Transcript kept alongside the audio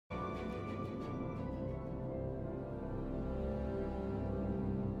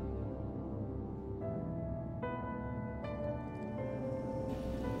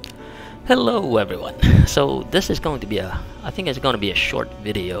Hello everyone. So this is going to be I think it's going to be a short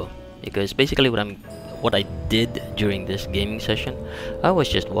video because basically what I did during this gaming session, I was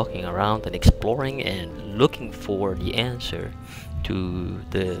just walking around and exploring and looking for the answer to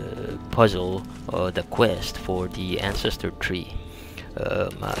the puzzle or the quest for the Ancestor Tree.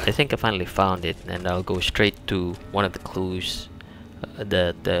 I think I finally found it, and I'll go straight to one of the clues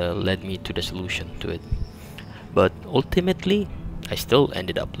that led me to the solution to it. But ultimately, I still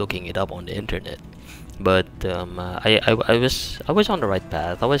ended up looking it up on the internet. But I was on the right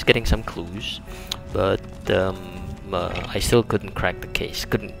path. I was getting some clues, but I still couldn't crack the case.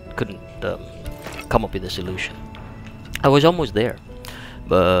 Couldn't come up with a solution. I was almost there,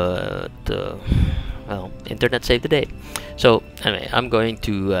 but well, internet saved the day. So anyway, I'm going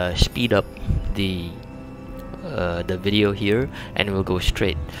to speed up the video here, and we'll go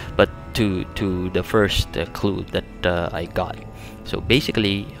straight, but to the first clue that I got. So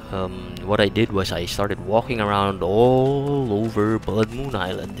basically, what I did was I started walking around all over Blood Moon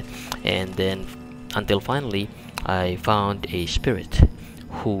Island, and then until finally I found a spirit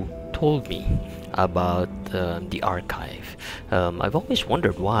who told me about the archive. I've always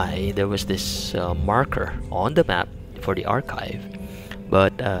wondered why there was this marker on the map for the archive,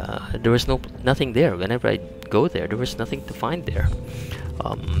 but there was nothing there. Whenever I go there, there was nothing to find there.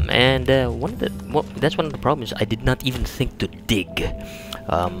 That's one of the problems. I did not even think to dig.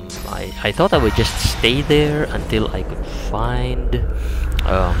 I thought I would just stay there until I could find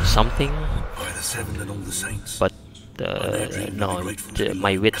something. By the seven and all the saints. But no,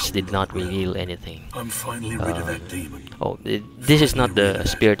 my wits did not reveal anything. I'm finally rid of that demon. Oh, this is not the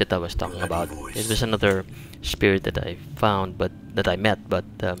spirit that I was talking about. It was another spirit that I found, but that I met. But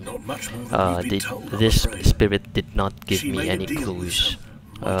this spirit did not give me any clues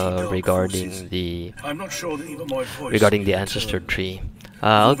regarding the Ancestor Tree.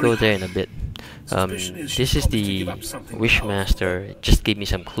 I'll go there in a bit. This is the Wishmaster. It just gave me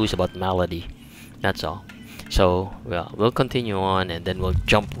some clues about malady. That's all. So well, we'll continue on, and then we'll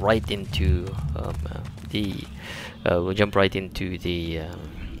jump right into the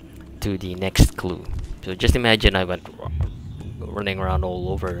next clue. So just imagine I went running around all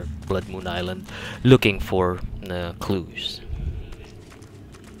over Blood Moon Island looking for clues.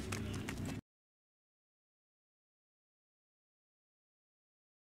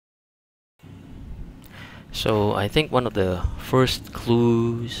 So I think one of the first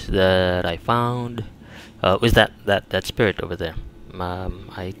clues that I found was that spirit over there.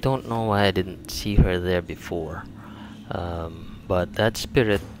 I don't know why I didn't see her there before, but that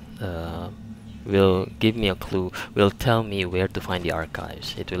spirit will give me a clue, will tell me where to find the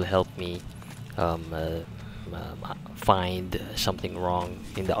archives. It will help me find something wrong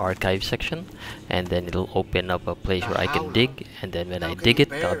in the archive section, and then it'll open up a place where I can dig, and then when I dig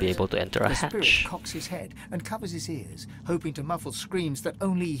it, I'll be able to enter a hatch. The spirit cocks his head and covers his ears, hoping to muffle screams that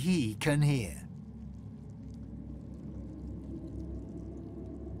only he can hear.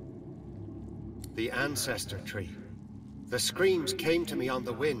 The Ancestor Tree. The screams came to me on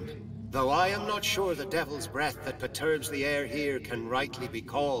the wind, though I am not sure the devil's breath that perturbs the air here can rightly be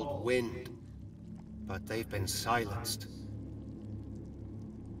called wind. But they've been silenced.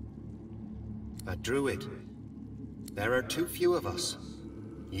 A druid. There are too few of us.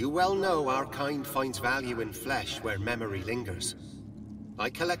 You well know our kind finds value in flesh where memory lingers. I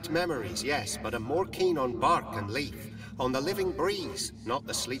collect memories, yes, but am more keen on bark and leaf, on the living breeze, not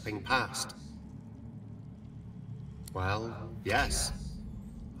the sleeping past. Well, yes.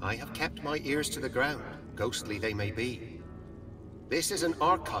 I have kept my ears to the ground, ghostly they may be. This is an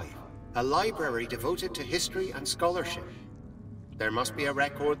archive, a library devoted to history and scholarship. There must be a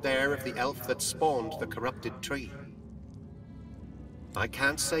record there of the elf that spawned the corrupted tree. I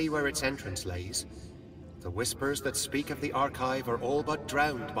can't say where its entrance lays. The whispers that speak of the archive are all but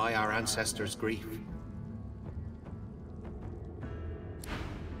drowned by our ancestors' grief.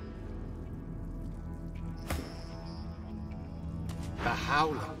 The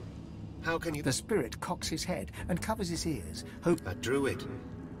howling. How can you... The spirit cocks his head and covers his ears, A druid.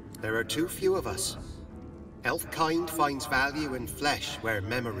 There are too few of us. Elf kind finds value in flesh where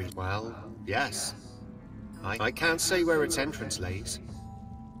memory... Well, yes. I can't say where its entrance lays.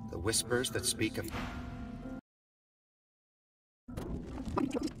 The whispers that speak of...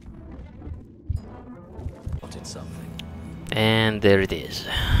 And there it is.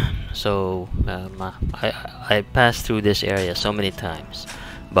 So I passed through this area so many times,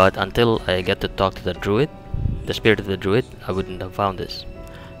 but until I get to talk to the druid, the spirit of the druid, I wouldn't have found this.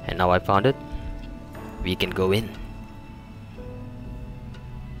 And now I found it. We can go in.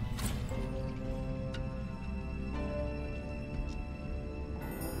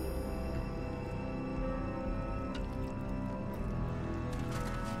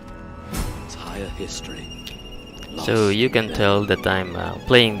 entire history. So you can tell that I'm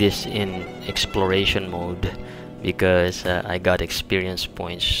playing this in exploration mode because I got experience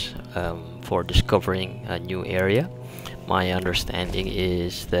points for discovering a new area. My understanding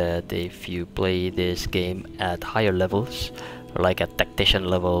is that if you play this game at higher levels, like at tactician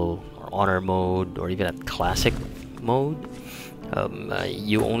level or honor mode or even at classic mode,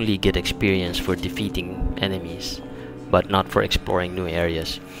 you only get experience for defeating enemies, but not for exploring new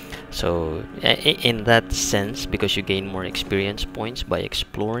areas. So in that sense, because you gain more experience points by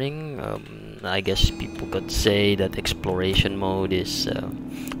exploring, I guess people could say that exploration mode is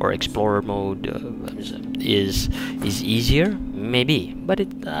or explorer mode is easier, maybe, but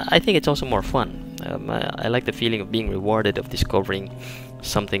I think it's also more fun. I like the feeling of being rewarded, of discovering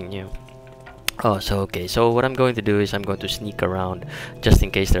something new. Oh, so okay, so what I'm going to do is I'm going to sneak around just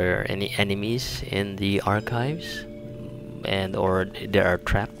in case there are any enemies in the archives, and or there are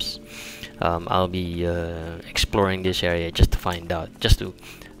traps. I'll be exploring this area just to find out, just to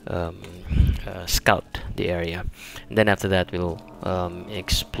scout the area, and then after that we'll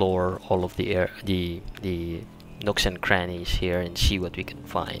explore all of the nooks and crannies here and see what we can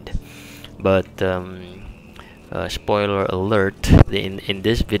find. But spoiler alert, in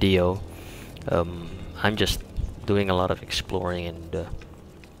this video I'm just doing a lot of exploring and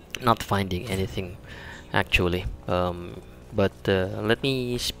not finding anything actually, but let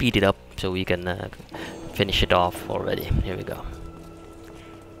me speed it up so we can finish it off already. Here we go.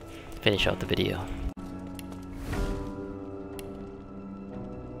 Finish out the video.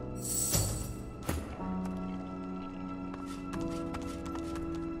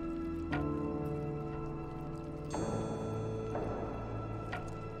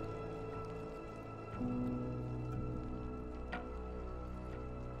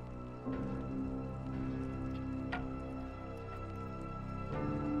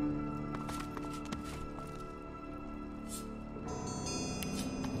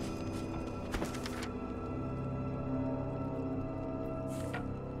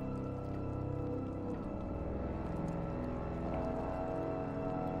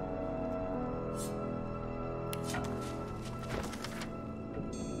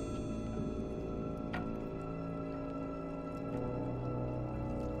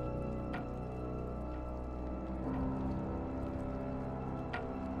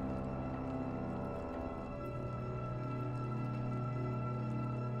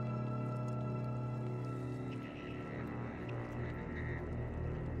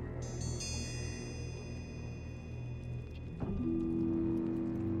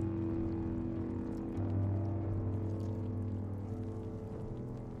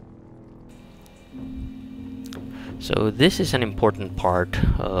 So this is an important part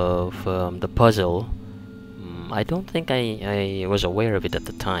of the puzzle. I don't think I was aware of it at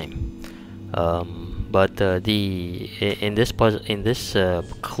the time, but in this puzzle, in this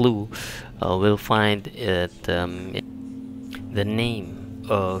clue, we'll find the name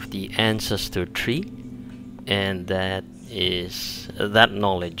of the Ancestor Tree, and that is that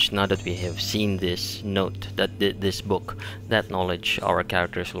knowledge. Now that we have seen this note, that this book, that knowledge our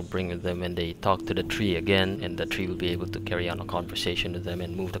characters will bring with them when they talk to the tree again, and the tree will be able to carry on a conversation with them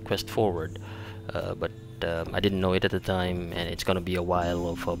and move the quest forward. But I didn't know it at the time, and it's gonna be a while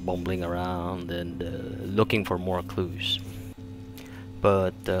of bumbling around and looking for more clues.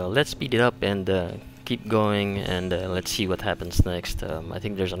 But let's speed it up and keep going, and let's see what happens next. I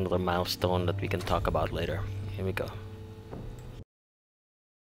think there's another milestone that we can talk about later. Here we go.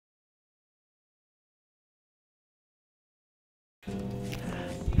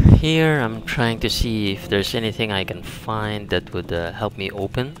 Here I'm trying to see if there's anything I can find that would help me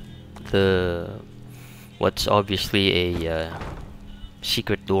open what's obviously a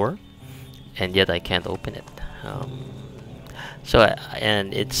secret door, and yet I can't open it.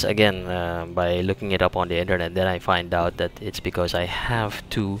 And it's again by looking it up on the internet, then I find out that it's because I have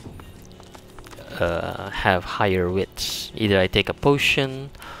to have higher wits. Either I take a potion,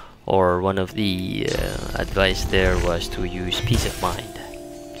 or one of the advice there was to use Peace of Mind.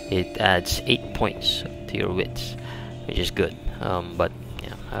 It adds 8 points to your wits, which is good. But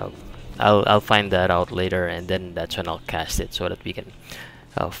yeah, I'll find that out later, and then that's when I'll cast it so that we can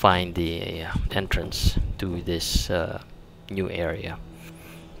find the entrance to this new area.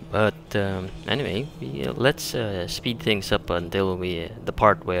 But anyway, let's speed things up until the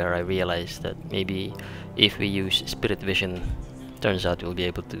part where I realize that maybe if we use Spirit Vision, turns out we'll be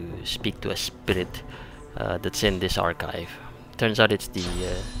able to speak to a spirit that's in this archive. Turns out it's the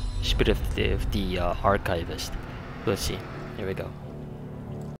spirit of the archivist. Let's see. Here we go.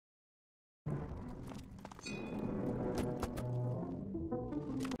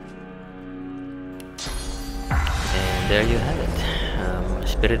 there you have it.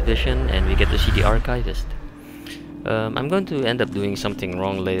 Spirit vision, and we get to see the archivist. I'm going to end up doing something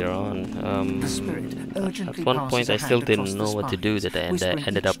wrong later on. The spirit At urgently one passes point a I still hand didn't across know the what to do, spines, that I whispering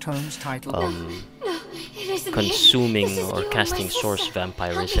ended each up tome's title. No, it isn't consuming him. This is or you, casting my source sister.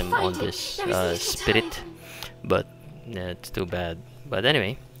 vampirism Help me on find this it. There is little spirit, time. but it's too bad. But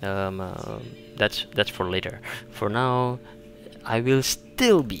anyway, that's for later. For now, I will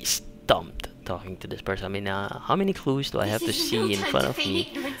still be stumped talking to this person. I mean, how many clues do I have to This is see no in time front to of feign me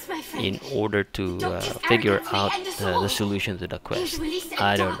ignorance, my friend. in order to The doctor's figure arrogance may out end us all. the solution to the He quest? has released a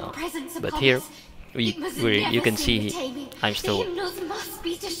I don't dark know. presence But upon here, us. It must have you never can seen see the taming. I'm The still hymnals must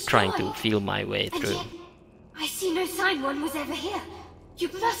be destroyed. trying to feel my way And through. yet, I see no sign one was ever here. You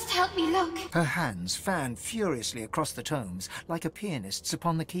must help me look. Her hands fan furiously across the tomes like a pianist's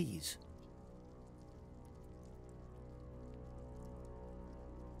upon the keys.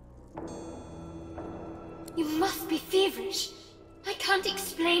 You must be feverish. I can't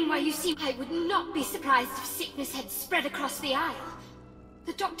explain why you seem... I would not be surprised if sickness had spread across the aisle.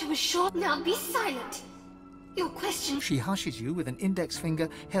 The doctor was sure... Now be silent. Your question... She hushes you with an index finger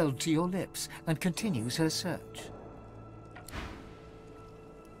held to your lips and continues her search.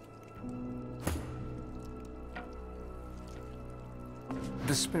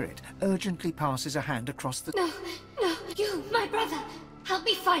 The spirit urgently passes a hand across the... No, you, my brother. Help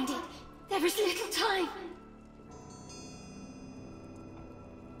me find it. There is little time.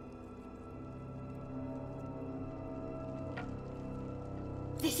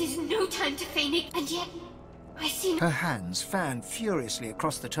 This is no time to feign it, and yet I see Her hands fan furiously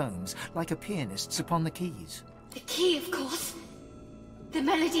across the tomes like a pianist's upon the keys. the key, of course. The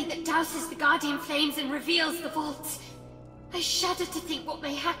melody that douses the guardian flames and reveals the vaults. I shudder to think what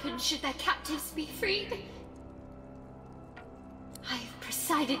may happen should their captives be freed. I have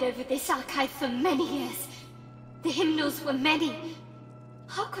presided over this archive for many years. The hymnals were many.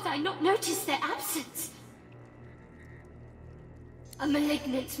 How could I not notice their absence? A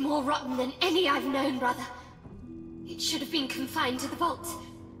malignance more rotten than any I've known, brother. It should have been confined to the vault.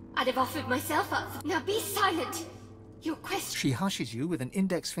 I'd have offered myself up. Now be silent. Your question... She hushes you with an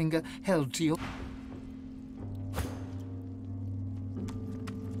index finger held to your...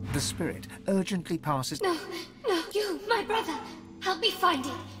 The spirit urgently passes... No, you, my brother. Help me find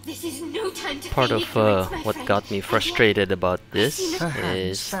it. This is no time to Part feign of ignorance, my what friend. got me And yet, frustrated about this Her hands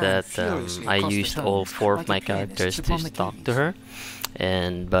is fan that furiously I across the used all tomes 4 of like my a pianist characters upon to the talk keys. to her,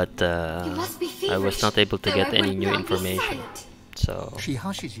 but you must be I was feverish, not able to though get I any would new not be information. silent. So She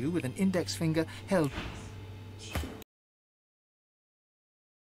hushes you with an index finger held...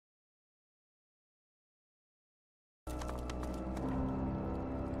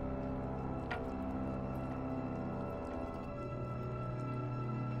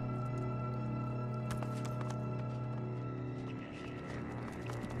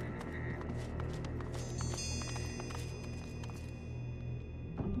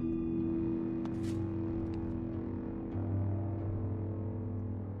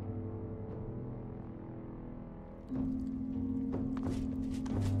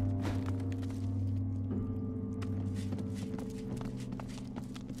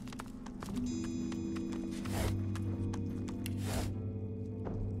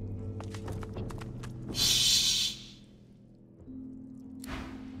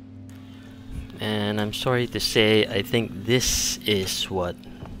 and I'm sorry to say, I think this is what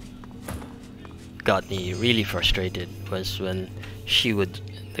got me really frustrated, was when she would,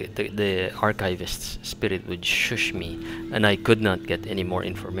 the archivist's spirit would shush me and I could not get any more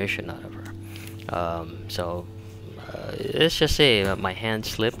information out of her. Let's just say my hand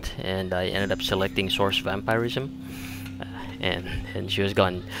slipped and I ended up selecting source vampirism, and she was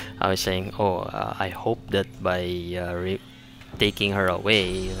gone. I was saying, oh, I hope that by taking her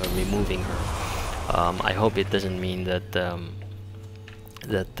away or removing her, I hope it doesn't mean that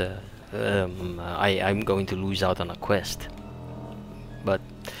I'm going to lose out on a quest. But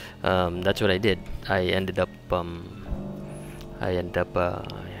that's what I did. I ended up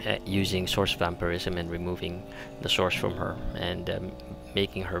using source vampirism and removing the source from her and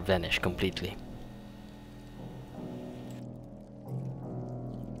making her vanish completely.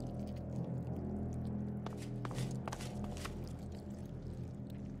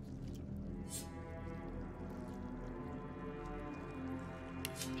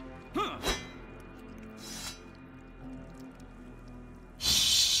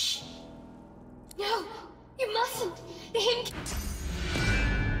 No, you mustn't. The hymn...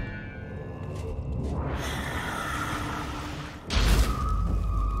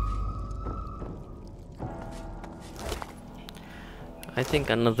 I think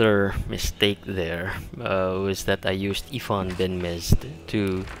another mistake there was that I used Ifan Ben-Mezd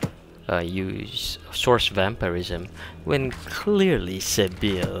to use source vampirism when clearly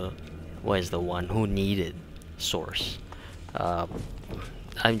Sebil was the one who needed source.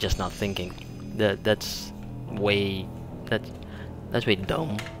 I'm just not thinking. That's way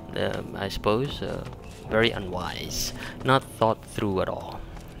dumb. I suppose very unwise, not thought through at all.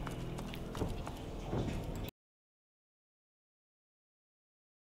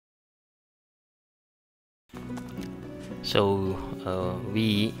 So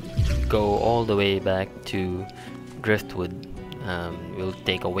we go all the way back to Driftwood. We'll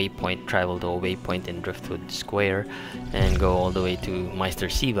take a waypoint, travel to a waypoint in Driftwood Square, and go all the way to Meister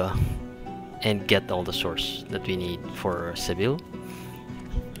Siva and get all the source that we need for Sebil.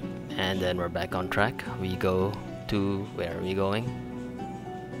 And then we're back on track. We go to, where are we going?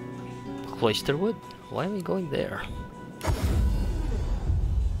 Cloisterwood? Why are we going there?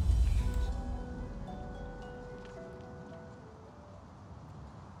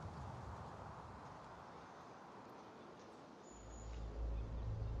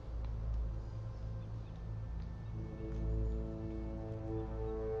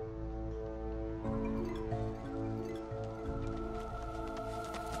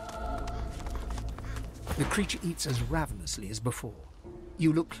 The creature eats as ravenously as before.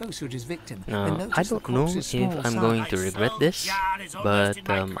 You look closer at his victim and Now, notice I the don't know corpse's if small I'm going to size. regret this, but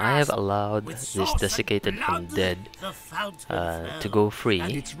I have allowed this desiccated undead to go And free,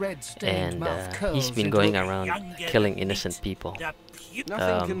 its red-stained and mouth he's curls been into going a- around killing innocent people, Nothing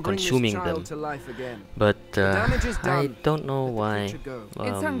can bring this consuming child them. to life again. But damage is I done. don't know Let the why creature go.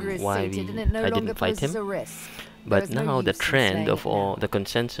 Its hunger is why sated and it no I longer didn't fight poses him. a risk. But There is no now the use in trend slaying of it all now. the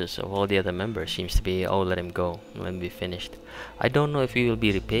consensus of all the other members seems to be, oh, let him go, let him be finished. I don't know if he will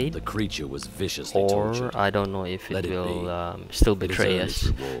be repaid, The creature was viciously or tortured. I don't know if Let it it will be. still It has betray earned us.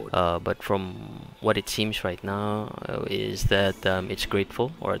 its reward. But from what it seems right now is that it's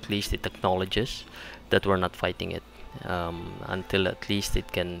grateful, or at least it acknowledges that we're not fighting it until at least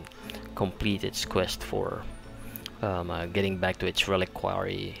it can complete its quest for getting back to its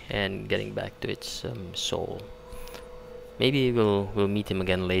reliquary and getting back to its soul. Maybe we'll meet him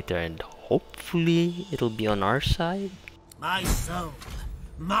again later, and hopefully it'll be on our side. My soul,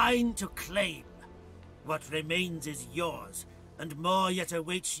 mine to claim. What remains is yours, and more yet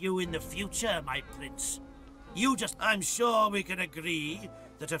awaits you in the future, my prince. I'm sure we can agree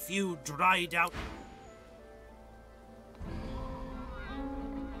that a few dried out...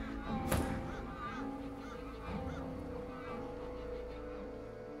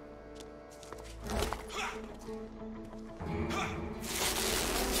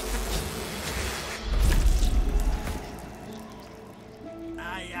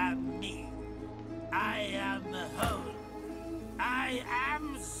 I am me. I am whole. I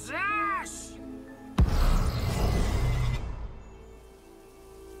am Zash!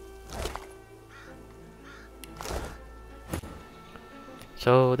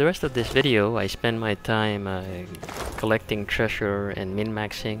 So the rest of this video, I spend my time collecting treasure and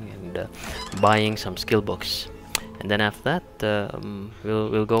min-maxing and buying some skill books. And then after that,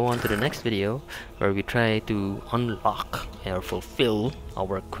 we'll go on to the next video where we try to unlock or fulfill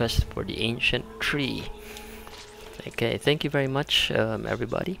our quest for the Ancient Tree. Okay, thank you very much,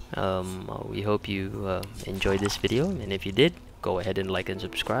 everybody. We hope you enjoyed this video, and if you did, go ahead and like and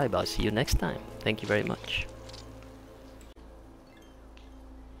subscribe. I'll see you next time. Thank you very much.